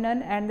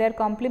phenomenon, and their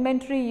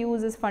complementary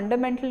use is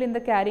fundamental in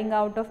the carrying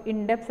out of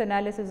in-depth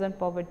analysis on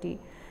poverty.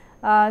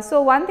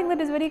 So, one thing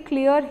that is very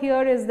clear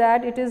here is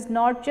that it is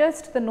not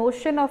just the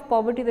notion of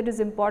poverty that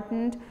is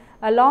important.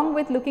 Along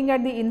with looking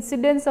at the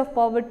incidence of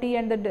poverty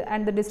and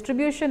the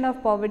distribution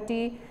of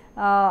poverty,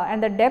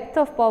 and the depth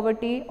of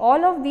poverty,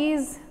 all of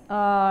these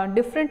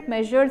different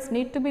measures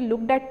need to be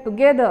looked at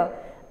together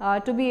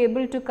to be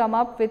able to come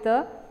up with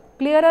a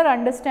clearer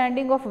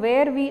understanding of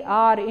where we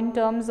are in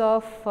terms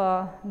of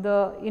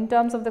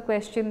the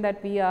question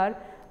that we are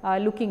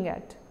looking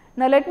at.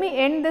 Now, let me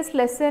end this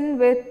lesson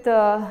with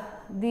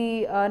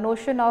the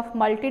notion of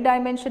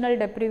multidimensional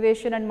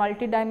deprivation and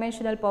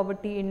multidimensional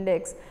poverty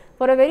index.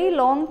 For a very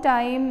long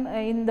time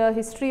in the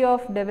history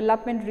of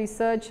development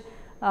research,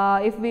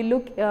 if we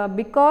look,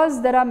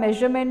 because there are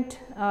measurement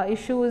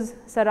issues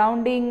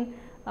surrounding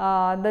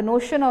the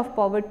notion of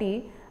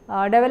poverty,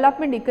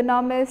 development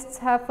economists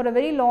have for a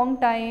very long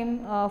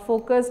time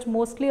focused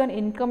mostly on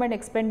income and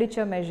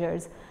expenditure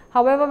measures.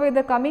 However, with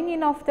the coming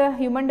in of the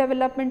human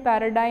development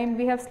paradigm,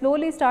 we have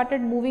slowly started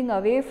moving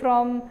away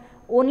from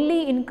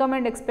only income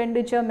and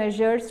expenditure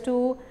measures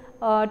to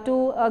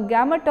a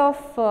gamut of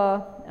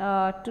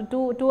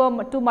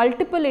to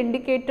multiple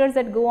indicators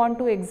that go on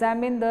to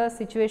examine the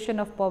situation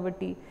of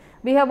poverty.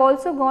 We have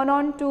also gone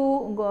on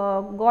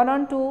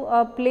to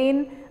a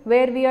plane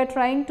where we are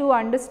trying to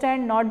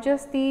understand not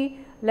just the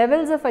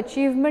levels of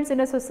achievements in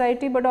a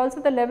society, but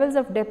also the levels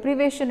of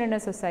deprivation in a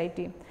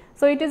society.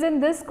 So, it is in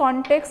this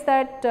context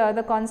that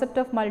the concept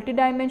of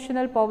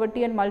multidimensional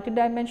poverty and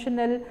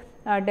multidimensional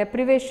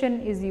deprivation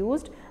is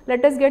used.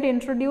 Let us get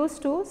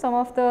introduced to some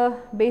of the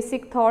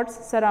basic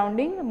thoughts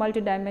surrounding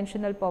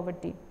multidimensional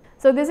poverty.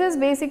 So, this is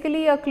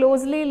basically a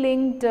closely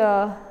linked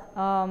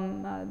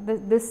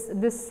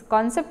this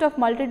concept of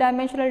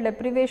multidimensional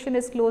deprivation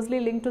is closely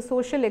linked to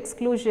social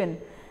exclusion,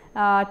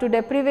 to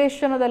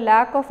deprivation or the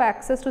lack of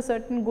access to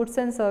certain goods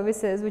and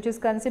services which is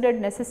considered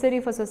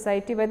necessary for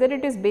society, whether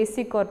it is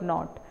basic or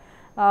not.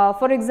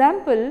 For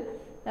example,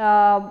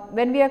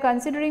 when we are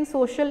considering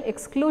social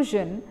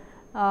exclusion,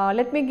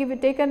 let me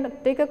take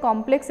a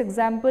complex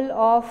example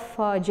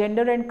of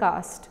gender and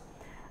caste.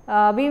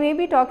 We may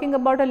be talking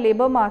about a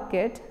labor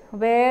market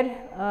where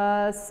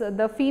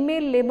the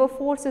female labor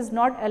force is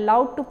not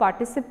allowed to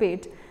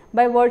participate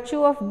by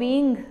virtue of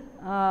being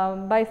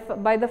by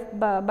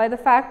the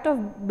fact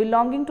of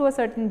belonging to a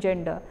certain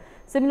gender.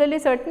 Similarly,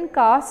 certain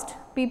caste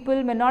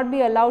people may not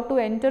be allowed to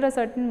enter a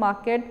certain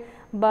market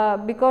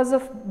because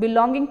of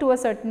belonging to a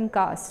certain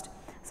caste.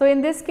 So,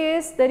 in this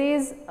case there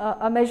is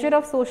a measure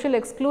of social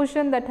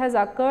exclusion that has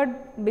occurred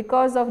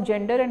because of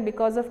gender and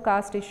because of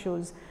caste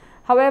issues.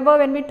 However,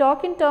 when we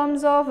talk in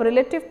terms of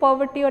relative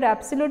poverty or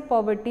absolute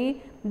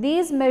poverty,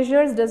 these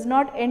measures does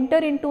not enter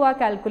into our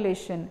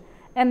calculation,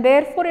 and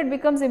therefore, it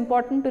becomes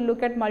important to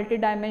look at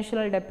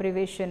multidimensional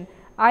deprivation.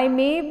 I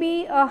may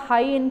be a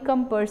high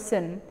income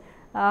person,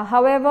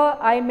 however,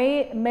 I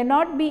may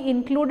not be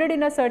included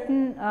in a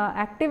certain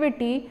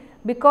activity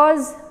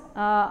because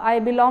I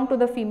belong to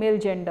the female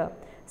gender.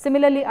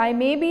 Similarly, I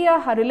may be a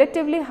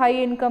relatively high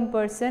income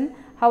person,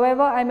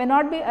 however, I may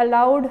not be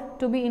allowed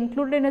to be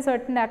included in a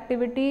certain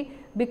activity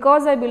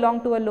because I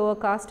belong to a lower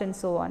caste and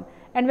so on.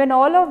 And when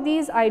all of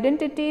these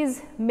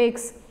identities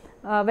mix,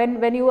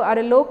 when you are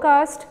a low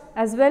caste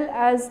as well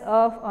as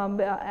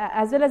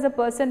a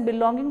person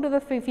belonging to the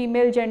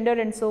female gender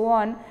and so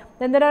on,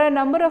 then there are a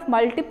number of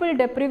multiple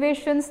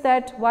deprivations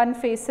that one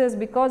faces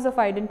because of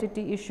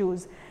identity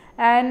issues.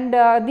 And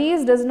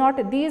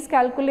these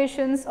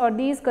calculations or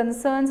these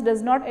concerns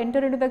does not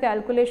enter into the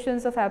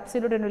calculations of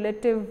absolute and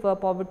relative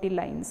poverty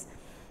lines.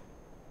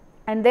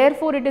 And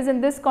therefore, it is in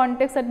this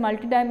context that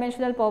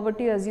multidimensional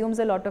poverty assumes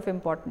a lot of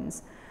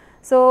importance.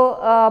 So,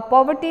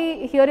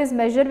 poverty here is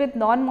measured with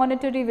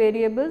non-monetary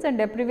variables and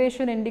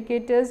deprivation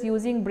indicators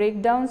using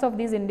breakdowns of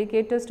these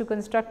indicators to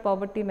construct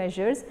poverty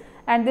measures,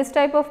 and this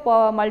type of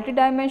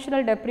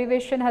multidimensional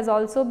deprivation has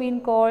also been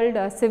called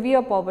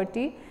severe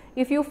poverty.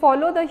 If you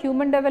follow the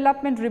human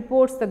development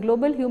reports, the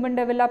global human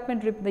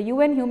development, the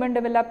UN human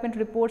development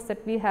reports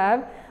that we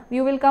have,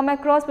 you will come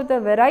across with a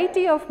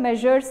variety of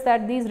measures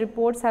that these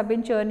reports have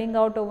been churning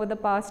out over the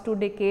past 2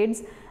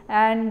 decades,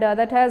 and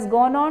that has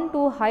gone on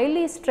to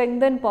highly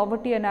strengthen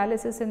poverty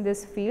analysis in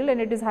this field,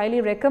 and it is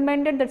highly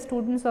recommended that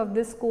students of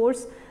this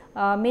course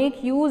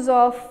make use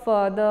of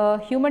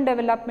the human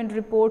development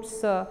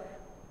reports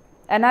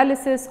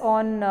analysis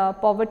on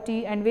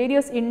poverty and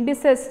various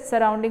indices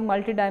surrounding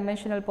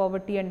multidimensional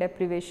poverty and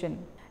deprivation.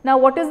 Now,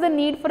 what is the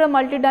need for a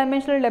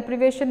multidimensional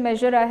deprivation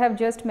measure I have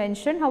just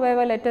mentioned.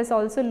 However, let us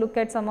also look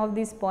at some of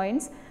these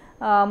points.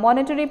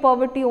 Monetary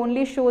poverty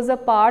only shows a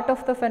part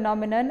of the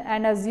phenomenon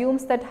and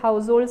assumes that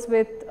households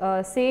with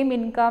same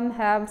income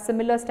have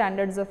similar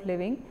standards of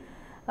living.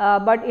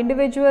 But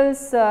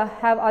individuals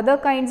have other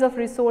kinds of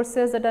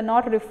resources that are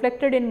not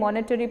reflected in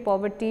monetary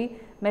poverty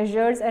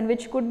measures and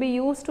which could be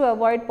used to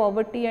avoid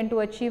poverty and to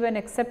achieve an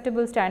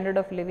acceptable standard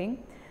of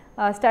living.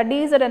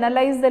 Studies that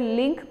analyze the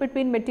link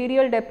between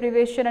material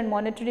deprivation and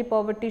monetary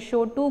poverty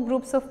show 2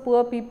 groups of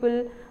poor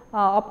people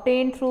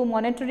obtained through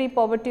monetary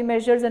poverty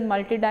measures and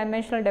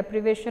multidimensional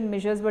deprivation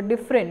measures were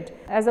different.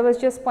 As I was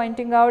just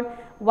pointing out,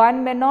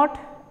 one may not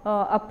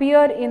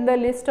appear in the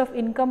list of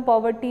income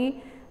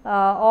poverty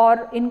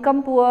or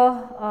income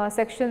poor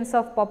sections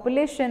of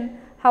population.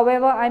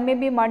 However, I may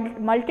be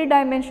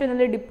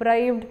multidimensionally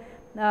deprived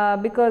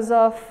because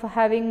of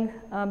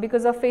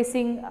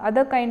facing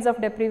other kinds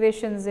of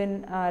deprivations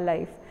in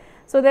life.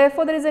 So,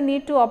 therefore, there is a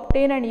need to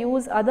obtain and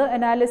use other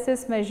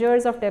analysis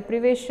measures of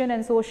deprivation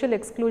and social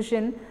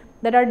exclusion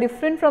that are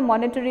different from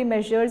monetary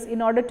measures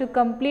in order to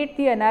complete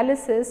the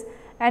analysis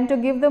and to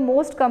give the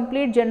most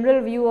complete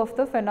general view of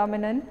the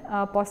phenomenon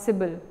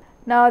possible.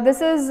 Now, this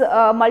is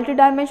a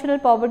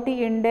multidimensional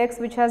poverty index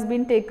which has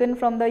been taken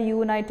from the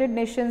United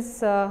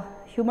Nations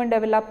Human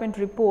Development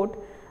Report.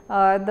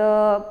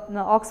 The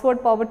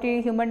Oxford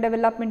Poverty Human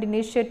Development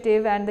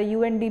Initiative and the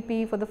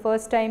UNDP for the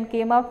first time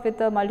came up with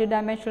a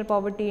multidimensional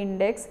poverty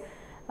index.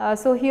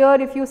 So, here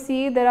if you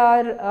see, there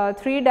are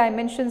 3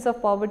 dimensions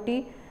of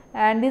poverty,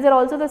 and these are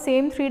also the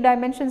same 3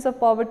 dimensions of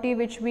poverty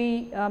which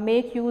we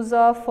make use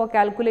of for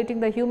calculating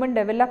the Human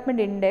Development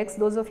Index.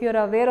 Those of you who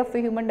are aware of the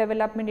Human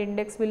Development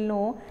Index will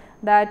know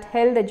that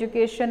health,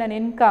 education and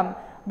income,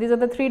 these are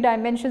the 3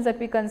 dimensions that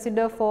we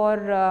consider for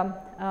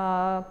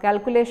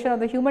calculation of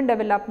the Human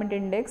Development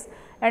Index.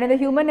 And in the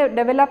Human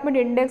Development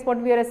Index, what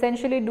we are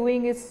essentially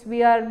doing is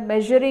we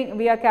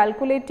are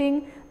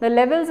calculating the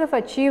levels of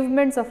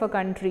achievements of a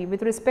country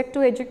with respect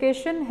to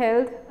education,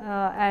 health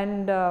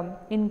and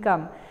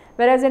income.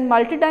 Whereas in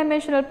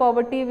multidimensional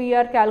poverty, we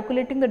are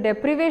calculating the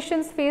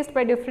deprivations faced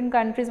by different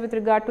countries with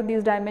regard to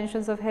these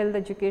dimensions of health,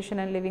 education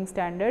and living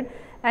standard.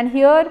 And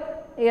here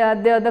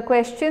the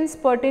questions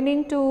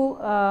pertaining to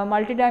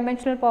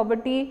multidimensional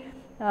poverty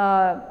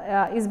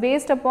is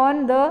based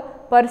upon the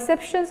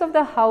perceptions of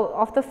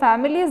the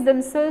families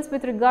themselves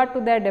with regard to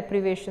their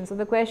deprivation. So,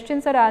 the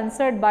questions are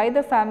answered by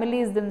the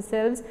families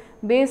themselves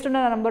based on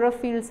a number of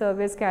field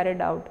surveys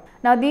carried out.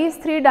 Now, these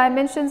 3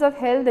 dimensions of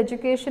health,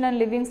 education and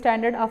living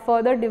standard are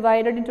further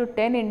divided into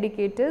 10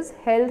 indicators.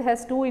 Health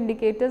has 2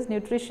 indicators,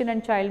 nutrition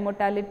and child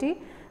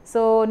mortality.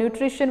 So,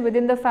 nutrition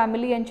within the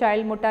family and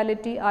child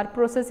mortality are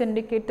process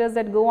indicators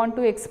that go on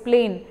to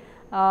explain.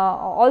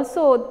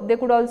 Also, there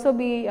could also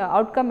be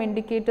outcome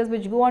indicators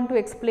which go on to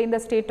explain the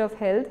state of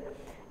health.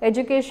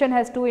 Education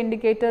has 2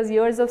 indicators,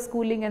 years of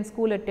schooling and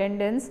school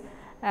attendance,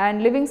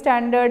 and living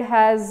standard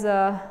has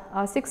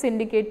 6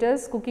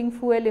 indicators, cooking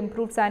fuel,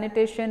 improved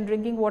sanitation,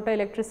 drinking water,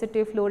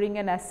 electricity, flooring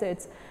and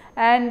assets.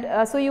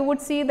 And so, you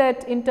would see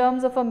that in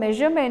terms of a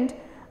measurement,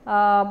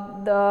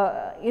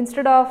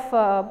 instead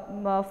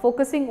of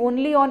focusing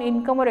only on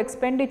income or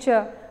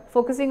expenditure,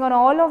 focusing on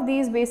all of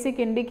these basic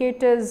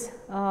indicators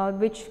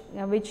which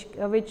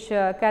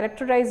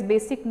characterize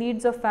basic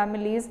needs of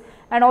families,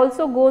 and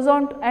also goes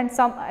on to, and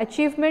some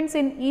achievements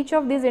in each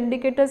of these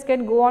indicators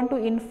can go on to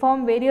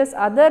inform various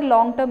other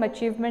long term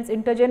achievements,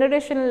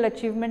 intergenerational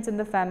achievements in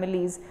the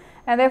families,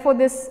 and therefore,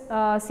 this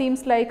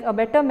seems like a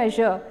better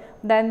measure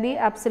than the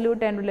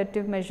absolute and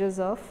relative measures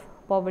of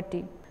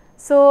poverty.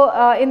 So,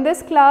 in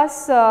this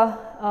class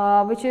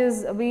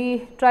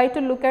we try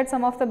to look at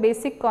some of the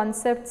basic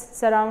concepts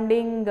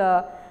surrounding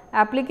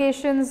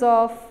applications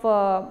of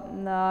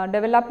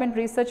development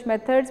research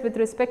methods with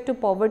respect to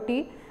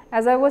poverty.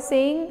 As I was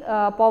saying,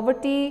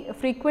 poverty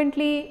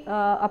frequently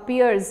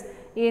appears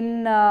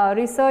in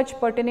research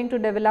pertaining to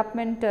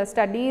development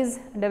studies,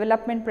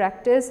 development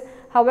practice.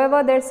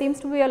 However, there seems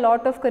to be a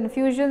lot of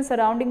confusion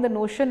surrounding the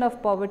notion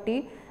of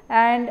poverty.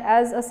 And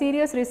as a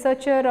serious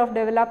researcher of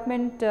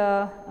development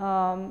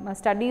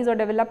studies or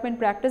development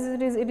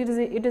practices,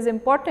 it is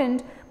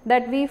important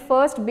that we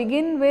first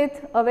begin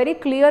with a very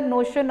clear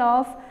notion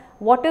of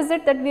what is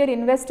it that we are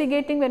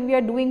investigating when we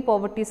are doing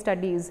poverty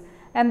studies.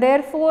 And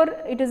therefore,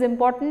 it is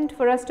important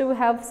for us to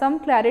have some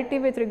clarity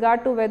with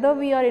regard to whether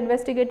we are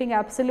investigating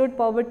absolute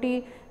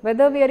poverty,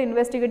 whether we are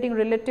investigating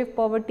relative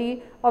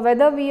poverty, or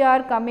whether we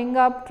are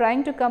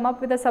trying to come up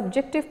with a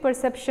subjective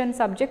perception,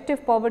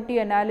 subjective poverty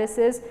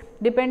analysis,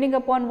 depending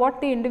upon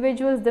what the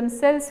individuals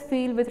themselves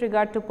feel with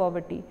regard to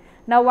poverty.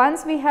 Now,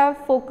 once we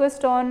have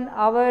focused on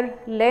our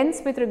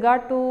lens with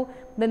regard to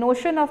the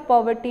notion of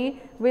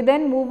poverty, we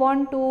then move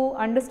on to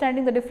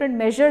understanding the different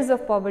measures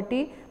of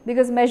poverty,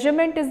 because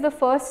measurement is the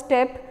first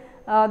step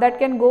that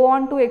can go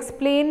on to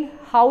explain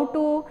how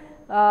to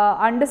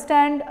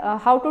understand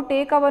how to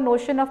take our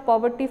notion of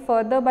poverty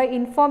further by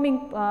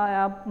informing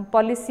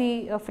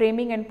policy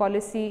framing and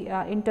policy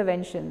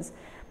interventions.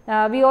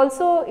 We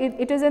also,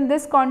 it is in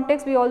this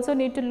context we also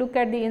need to look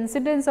at the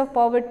incidence of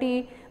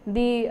poverty,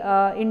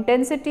 the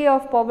intensity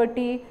of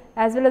poverty,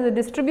 as well as the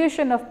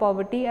distribution of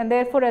poverty, and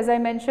therefore, as I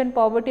mentioned,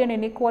 poverty and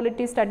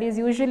inequality studies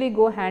usually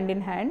go hand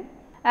in hand.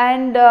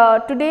 And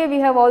today we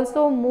have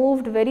also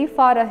moved very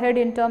far ahead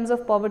in terms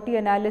of poverty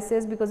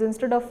analysis, because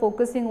instead of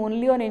focusing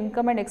only on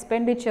income and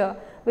expenditure,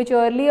 which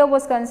earlier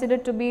was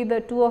considered to be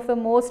the 2 of the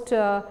most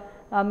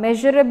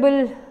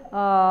measurable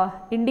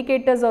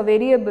indicators or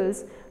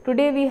variables,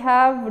 today we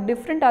have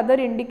different other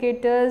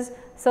indicators.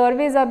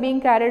 Surveys are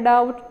being carried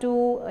out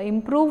to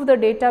improve the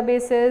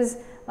databases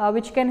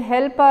which can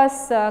help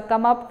us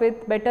come up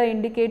with better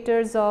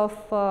indicators of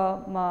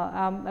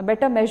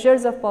better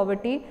measures of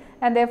poverty,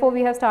 and therefore,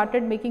 we have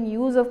started making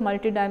use of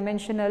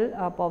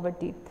multidimensional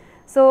poverty.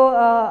 So,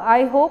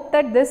 I hope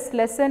that this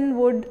lesson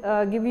would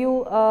give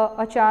you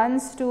a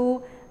chance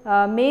to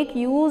make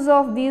use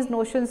of these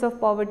notions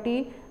of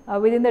poverty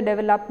within the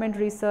development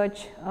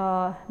research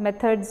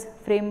methods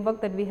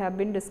framework that we have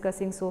been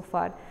discussing so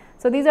far.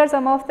 So, these are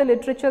some of the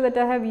literature that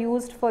I have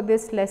used for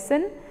this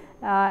lesson,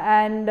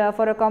 and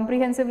for a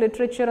comprehensive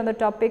literature on the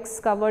topics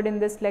covered in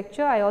this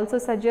lecture, I also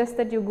suggest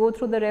that you go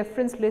through the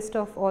reference list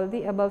of all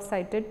the above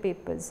cited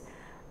papers.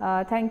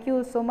 Thank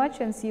you so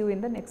much and see you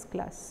in the next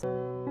class.